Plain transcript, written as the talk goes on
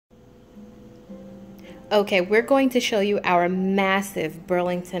Okay, we're going to show you our massive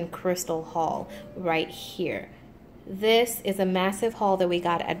Burlington Crystal Haul right here. This is a massive haul that we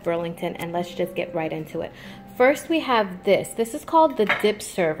got at Burlington, and let's just get right into it. First, we have this. This is called the Dip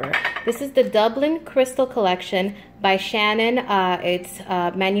Server. This is the Dublin Crystal Collection by Shannon. It's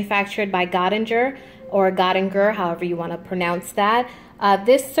manufactured by Godinger, or Godinger, however you want to pronounce that.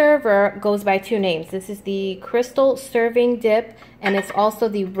 This server goes by two names. This is the Crystal Serving Dip, and it's also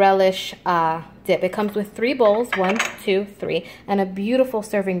the Relish dip. It comes with 3 bowls, 1, 2, 3, and a beautiful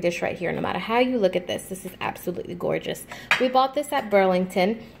serving dish right here. No matter how you look at this, this is absolutely gorgeous. We bought this at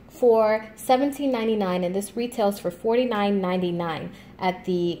Burlington for $17.99, and this retails for $49.99 at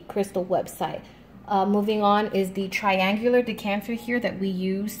the Crystal website. Moving on is the triangular decanter here that we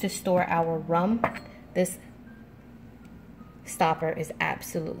use to store our rum. This stopper is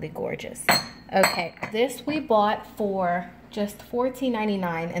absolutely gorgeous. Okay, this we bought for just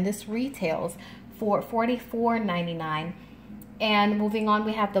 $14.99, and this retails for $44.99. And moving on,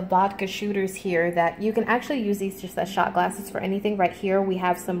 we have the vodka shooters here that you can actually use these just as shot glasses for anything. Right here we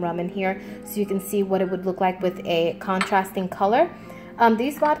have some rum in here, so you can see what it would look like with a contrasting color.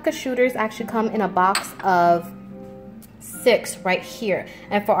 These vodka shooters actually come in a box of 6 right here,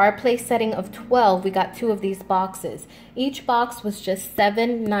 and for our place setting of 12, we got 2 of these boxes. Each box was just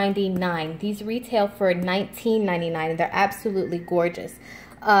 $7.99. These retail for $19.99, and they're absolutely gorgeous.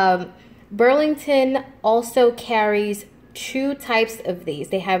 Burlington also carries 2 types of these.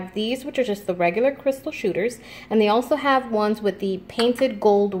 They have these, which are just the regular crystal shooters, and they also have ones with the painted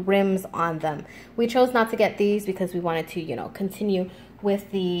gold rims on them. We chose not to get these because we wanted to, you know, continue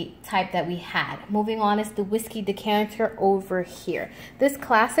with the type that we had. Moving on is the whiskey decanter over here. This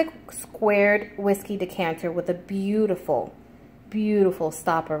classic squared whiskey decanter with a beautiful, beautiful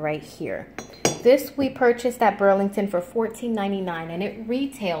stopper right here. This we purchased at Burlington for $14.99, and it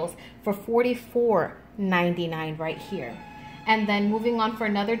retails for $44.99 right here. And then moving on, for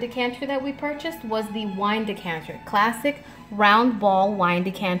another decanter that we purchased was the wine decanter. Classic round ball wine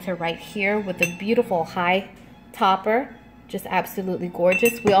decanter right here with a beautiful high topper. Just absolutely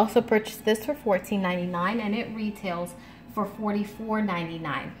gorgeous. We also purchased this for $14.99, and it retails for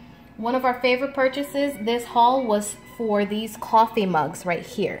 $44.99. One of our favorite purchases this haul was for these coffee mugs right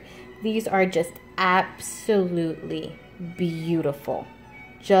here. These are just absolutely beautiful.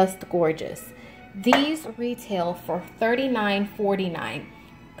 Just gorgeous. These retail for $39.49.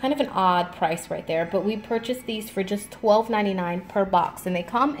 Kind of an odd price right there, but we purchased these for just $12.99 per box, and they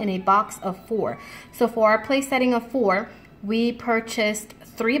come in a box of 4. So for our place setting of 4, we purchased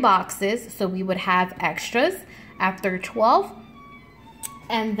 3 boxes, so we would have extras after 12.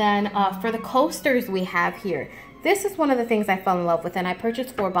 And then for the coasters we have here, this is one of the things I fell in love with, and I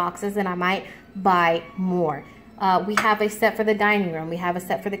purchased 4 boxes, and I might buy more. We have a set for the dining room, we have a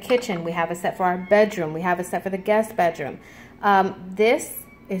set for the kitchen, we have a set for our bedroom, we have a set for the guest bedroom. This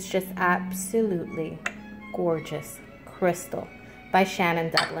is just absolutely gorgeous. Crystal by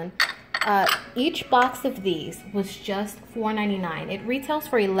Shannon Dublin. Each box of these was just $4.99. It retails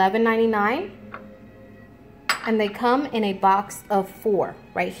for $11.99, and they come in a box of 4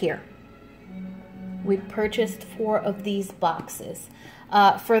 right here. We purchased 4 of these boxes.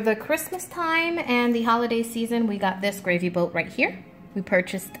 For the Christmas time and the holiday season, we got this gravy boat right here. We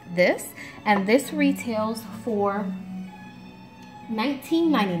purchased this, and this retails for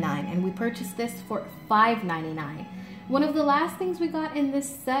 $19.99, and we purchased this for $5.99. One of the last things we got in this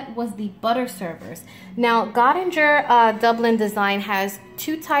set was the butter servers. Now, Godinger Dublin Design has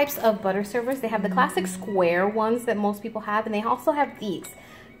 2 types of butter servers. They have the classic square ones that most people have, and they also have these.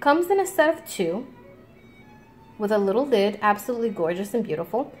 Comes in a set of 2 with a little lid, absolutely gorgeous and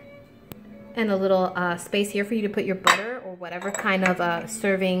beautiful. And a little space here for you to put your butter or whatever kind of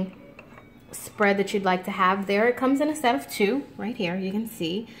serving spread that you'd like to have there. It comes in a set of 2 right here, you can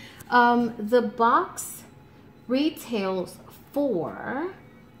see. The box retails for,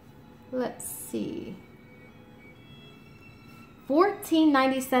 let's see,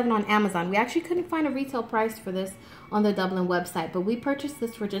 $14.97 on Amazon. We actually couldn't find a retail price for this on the Dublin website, but we purchased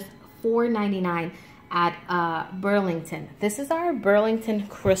this for just $4.99 at Burlington. This is our Burlington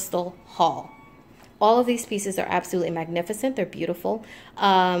Crystal Haul. All of these pieces are absolutely magnificent. They're beautiful.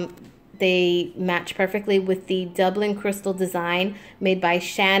 They match perfectly with the Dublin Crystal design made by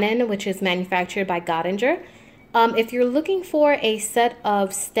Shannon, which is manufactured by Godinger. If you're looking for a set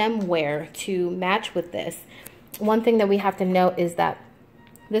of stemware to match with this, one thing that we have to note is that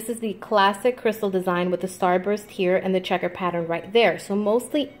this is the classic crystal design with the starburst here and the checker pattern right there. So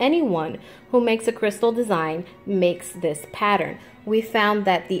mostly anyone who makes a crystal design makes this pattern. We found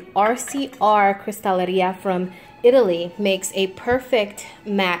that the RCR Cristalleria from Italy makes a perfect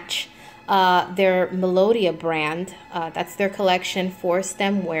match their Melodia brand. That's their collection for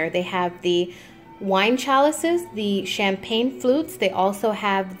stemware. They have the wine chalices, the champagne flutes. They also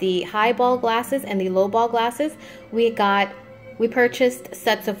have the highball glasses and the lowball glasses. We purchased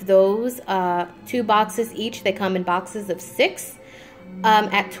sets of those, 2 boxes each. They come in boxes of 6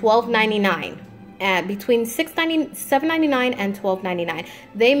 at $12.99. Between $7.99 and $12.99.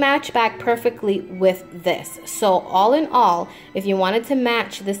 They match back perfectly with this. So all in all, if you wanted to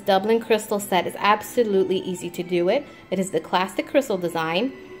match this Dublin crystal set, it's absolutely easy to do it. It is the classic crystal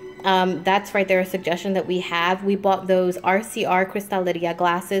design. That's right there a suggestion that we have. We bought those RCR Cristalleria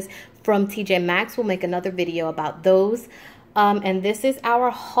glasses from TJ Maxx. We'll make another video about those. And this is our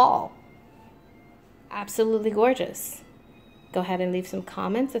haul. Absolutely gorgeous. Go ahead and leave some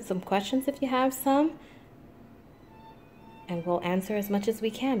comments and some questions if you have some. And we'll answer as much as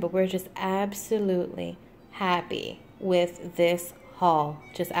we can. But we're just absolutely happy with this haul.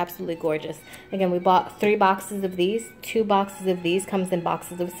 Just absolutely gorgeous. Again, we bought 3 boxes of these. 2 boxes of these comes in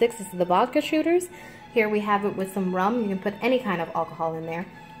boxes of 6. This is the vodka shooters. Here we have it with some rum. You can put any kind of alcohol in there.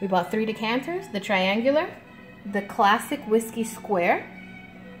 We bought 3 decanters. The triangular, the classic whiskey square,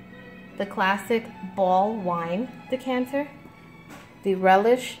 the classic ball wine decanter, the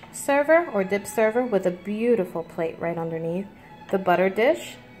relish server or dip server with a beautiful plate right underneath, the butter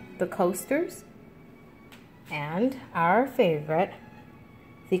dish, the coasters, and our favorite,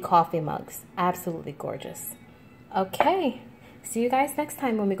 the coffee mugs. Absolutely gorgeous. Okay, see you guys next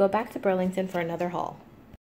time when we go back to Burlington for another haul.